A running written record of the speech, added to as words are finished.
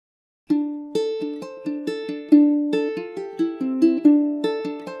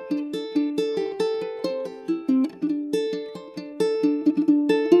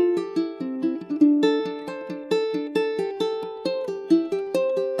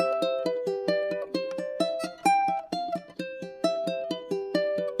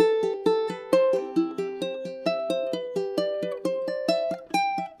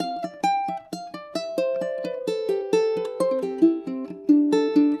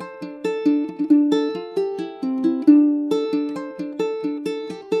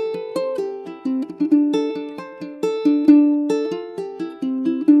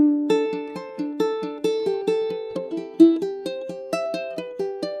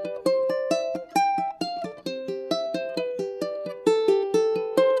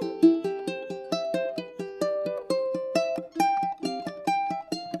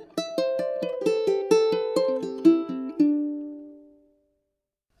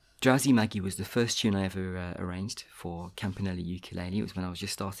Drowsy Maggie was the first tune I ever arranged for Campanella ukulele. It was when I was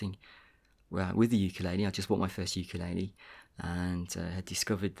just starting with the ukulele. I just bought my first ukulele and had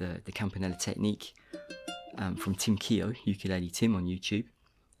discovered the Campanella technique from Tim Keogh, Ukulele Tim on YouTube.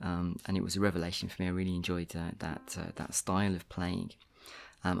 And it was a revelation for me. I really enjoyed that style of playing.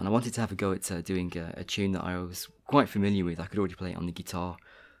 And I wanted to have a go at doing a tune that I was quite familiar with. I could already play it on the guitar,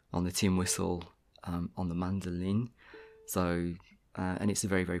 on the tin whistle, on the mandolin. So, and it's a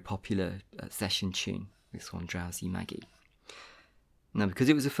very, very popular session tune, this one, Drowsy Maggie. Now, because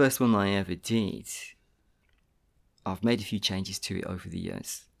it was the first one I ever did, I've made a few changes to it over the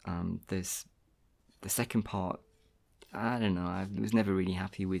years. There's the second part, I don't know, I was never really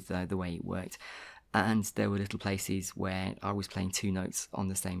happy with the way it worked. And there were little places where I was playing two notes on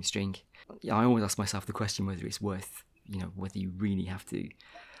the same string. I always ask myself the question whether it's worth, whether you really have to,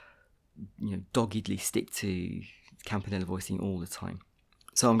 doggedly stick to Campanella voicing all the time.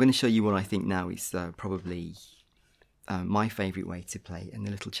 So I'm going to show you what I think now is probably my favourite way to play and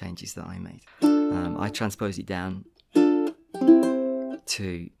the little changes that I made. I transposed it down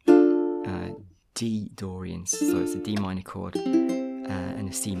to D Dorians, so it's a D minor chord and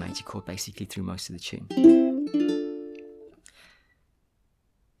a C major chord basically through most of the tune.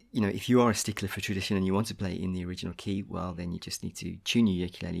 If you are a stickler for tradition and you want to play it in the original key, well, then you just need to tune your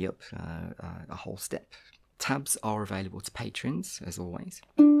ukulele up a whole step. Tabs are available to patrons, as always.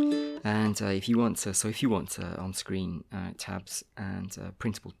 And if you want on-screen tabs and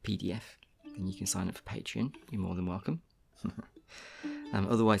printable PDF, then you can sign up for Patreon. You're more than welcome.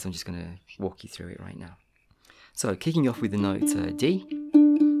 Otherwise, I'm just going to walk you through it right now. So, kicking off with the note D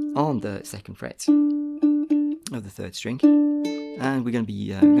on the 2nd fret of the 3rd string, and we're going to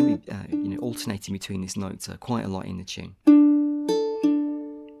be alternating between this note quite a lot in the tune.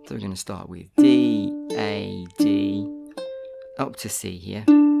 So we're going to start with D, A, D, up to C here.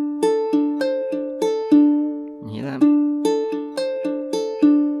 You hear that?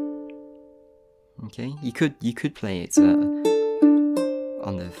 Okay, you could play it on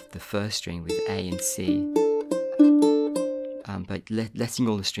the 1st string with A and C, but letting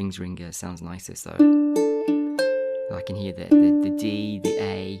all the strings ring sounds nicer. So I can hear the D, the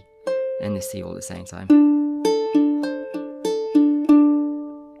A, and the C all at the same time.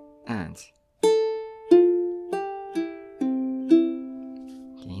 And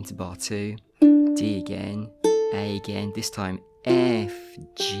okay, into bar 2, D again, A again. This time F,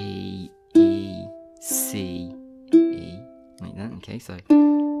 G, E, C, E, like that. Okay, so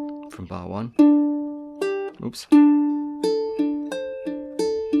from bar 1. Oops.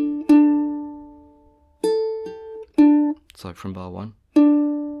 So from bar 1.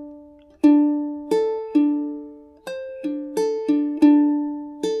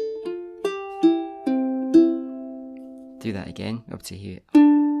 Do that again up to here.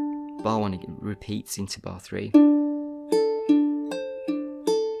 Bar 1 again, repeats into bar 3.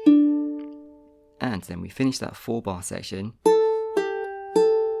 And then we finish that 4-bar section.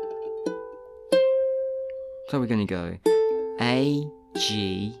 So we're going to go A,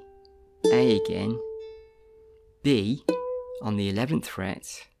 G, A again, B on the 11th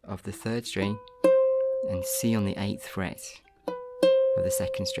fret of the 3rd string, and C on the 8th fret of the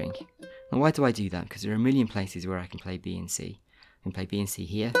 2nd string. Now why do I do that? Because there are a million places where I can play B and C. I can play B and C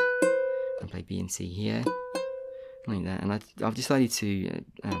here, and play B and C here, like that. And I've decided to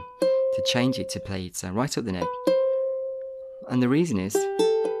change it to play it right up the neck. And the reason is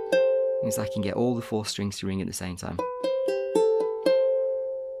I can get all the 4 strings to ring at the same time.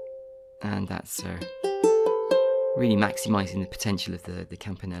 And that's really maximising the potential of the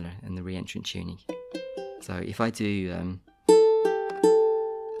Campanella and the re-entrant tuning. So if I do,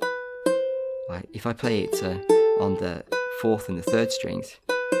 if I play it on the 4th and the 3rd strings,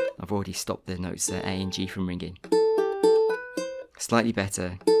 I've already stopped the notes A and G from ringing. Slightly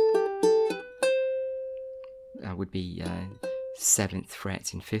better would be 7th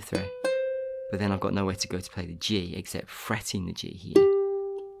fret and 5th fret, but then I've got nowhere to go to play the G except fretting the G here.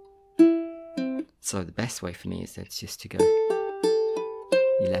 So the best way for me is just to go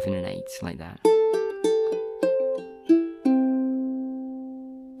 11 and 8 like that.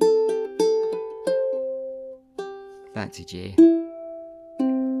 Back to G,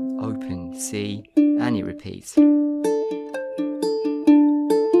 open C, and it repeats.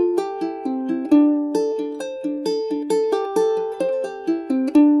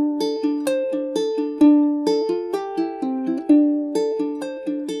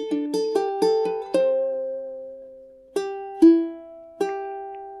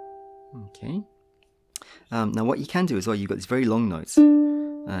 Okay. Now what you can do as well, you've got these very long notes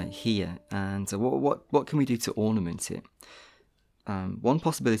here, and what can we do to ornament it? one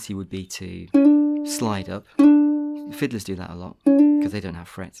possibility would be to slide up. Fiddlers do that a lot because they don't have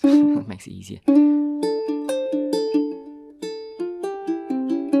frets. That makes it easier.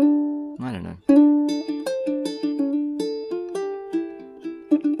 I don't know.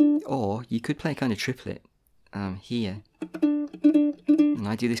 Or you could play a kind of triplet here. And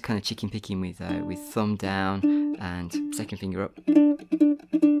I do this kind of chicken picking with thumb down and second finger up,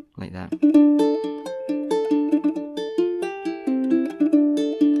 like that.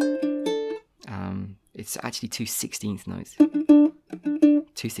 It's actually 2 16th notes. 2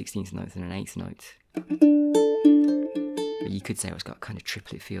 16th notes and an 8th note. But you could say it's got kind of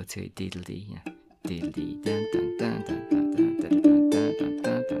triplet feel to it. Diddle dee, yeah. Diddle dee, dun dun dun dun dun dun dun dun dun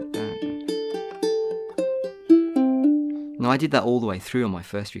dun dun dun. Now I did that all the way through on my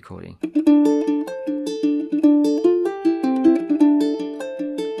first recording.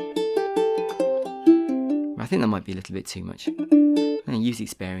 I think that might be a little bit too much. And use it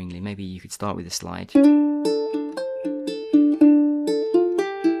sparingly. Maybe you could start with a slide. And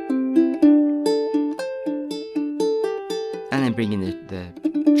then bring in the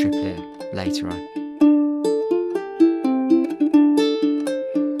triplet later on.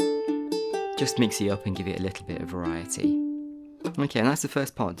 Just mix it up and give it a little bit of variety. Okay, and that's the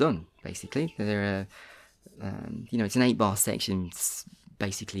first part done, basically. There are, you know, it's an 8-bar section,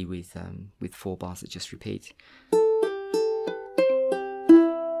 basically with 4 bars that just repeat.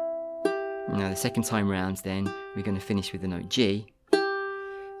 Now the second time round then, we're going to finish with the note G,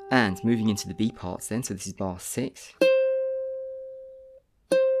 and moving into the B parts then, so this is bar 6.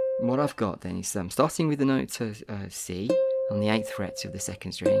 And what I've got then is starting with the note C on the 8th fret of the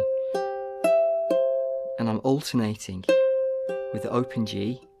 2nd string, and I'm alternating with the open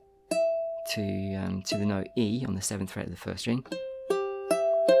G to the note E on the 7th fret of the 1st string,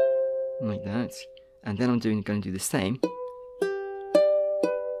 like that, and then I'm going to do the same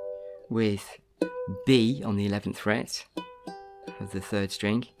with B on the 11th fret of the 3rd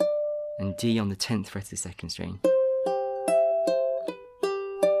string and D on the 10th fret of the 2nd string.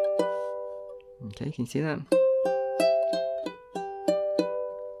 Okay, can you see that?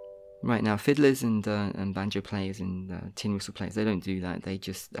 Right, now fiddlers and banjo players and tin whistle players, they don't do that. They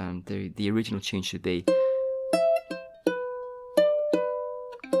just, the original tune should be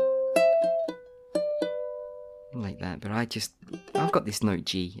like that, but I've got this note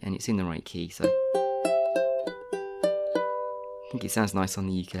G and it's in the right key, so I think it sounds nice on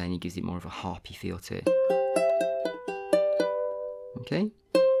the ukulele, gives it more of a harpy feel to it. Okay.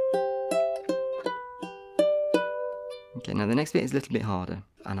 Okay, now the next bit is a little bit harder,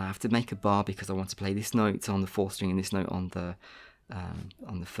 and I have to make a bar because I want to play this note on the 4th string and this note on the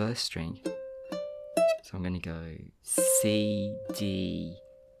 1st string. So I'm going to go C, D,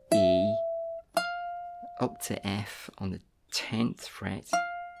 E, up to F on the 10th fret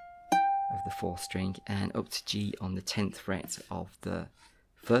of the 4th string, and up to G on the 10th fret of the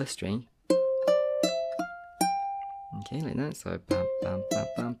 1st string. Okay, like that. So bam, bam, bam,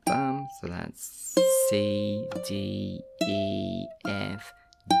 bam, bam. So that's C, D, E, F,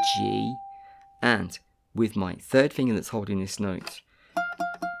 G, and with my 3rd finger that's holding this note,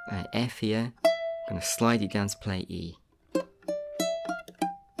 F here, I'm going to slide it down to play E.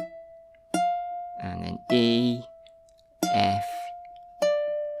 And then E, F,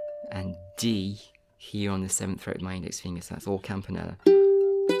 and D here on the 7th fret of my index finger, so that's all Campanella.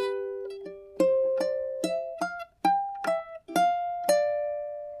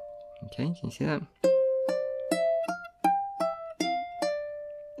 Okay, can you see that?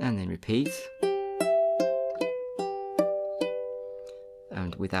 And then repeat.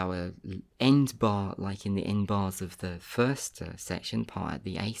 And with our end bar, like in the end bars of the 1st section, part at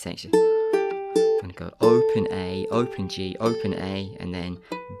the A section, I'm going to go open A, open G, open A, and then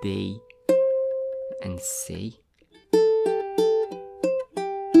B and C.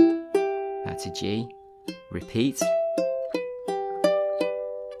 Back to G, repeat,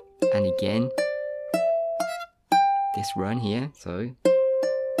 and again this run here. So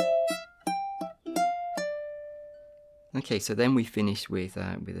okay, so then we finish with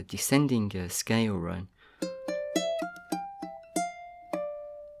a descending scale run,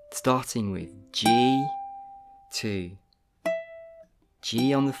 starting with G to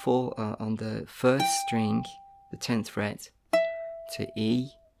G on the 1st string, the 10th fret, to E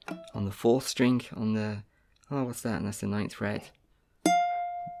on the 4th string on the, oh what's that, and that's the 9th fret,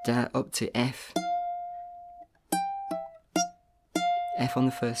 down up to F, F on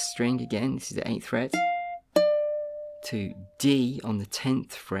the 1st string again, this is the 8th fret, to D on the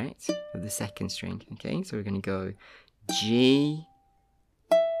 10th fret of the 2nd string. Okay, so we're going to go G,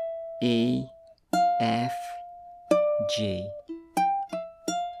 E, F, G.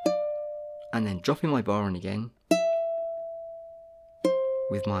 and then dropping my bar on again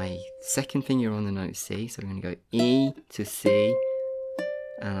with my second finger on the note C. So I'm going to go E to C,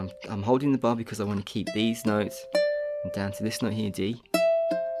 and I'm holding the bar because I want to keep these notes, and down to this note here, D,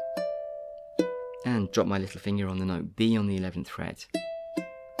 and drop my little finger on the note B on the 11th fret.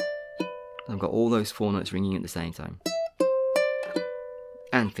 I've got all those 4 notes ringing at the same time,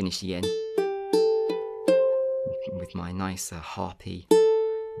 and finish again with my nice harpy.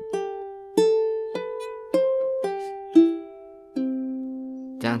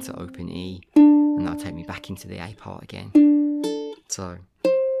 Down to open E, and that'll take me back into the A part again. So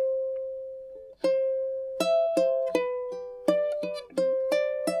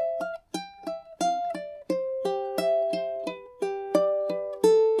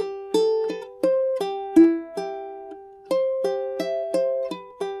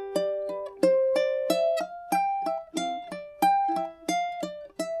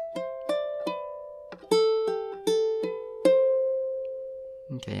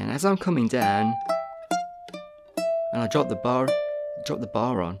okay, and as I'm coming down, and I drop the bar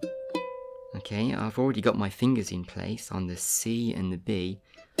on, okay, I've already got my fingers in place on the C and the B.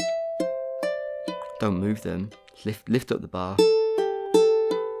 Don't move them, lift up the bar,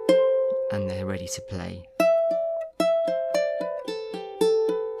 and they're ready to play.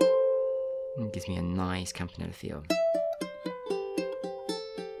 It gives me a nice Campanella feel.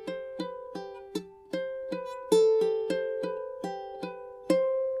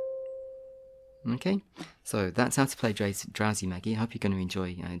 Okay, so that's how to play Drowsy Maggie. I hope you're going to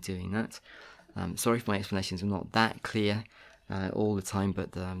enjoy doing that. Sorry if my explanations are not that clear all the time,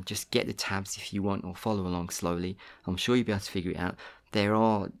 but just get the tabs if you want, or follow along slowly. I'm sure you'll be able to figure it out. There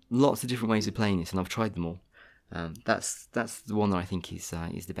are lots of different ways of playing this, and I've tried them all. That's the one that I think is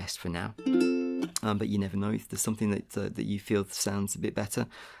the best for now. But you never know, if there's something that you feel sounds a bit better,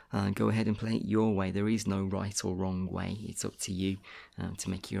 go ahead and play it your way. There is no right or wrong way. It's up to you to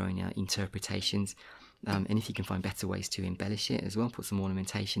make your own interpretations. And if you can find better ways to embellish it as well, put some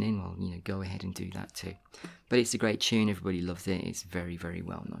ornamentation in, well, go ahead and do that too. But it's a great tune. Everybody loves it. It's very, very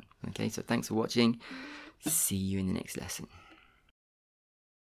well known. Okay, so thanks for watching. See you in the next lesson.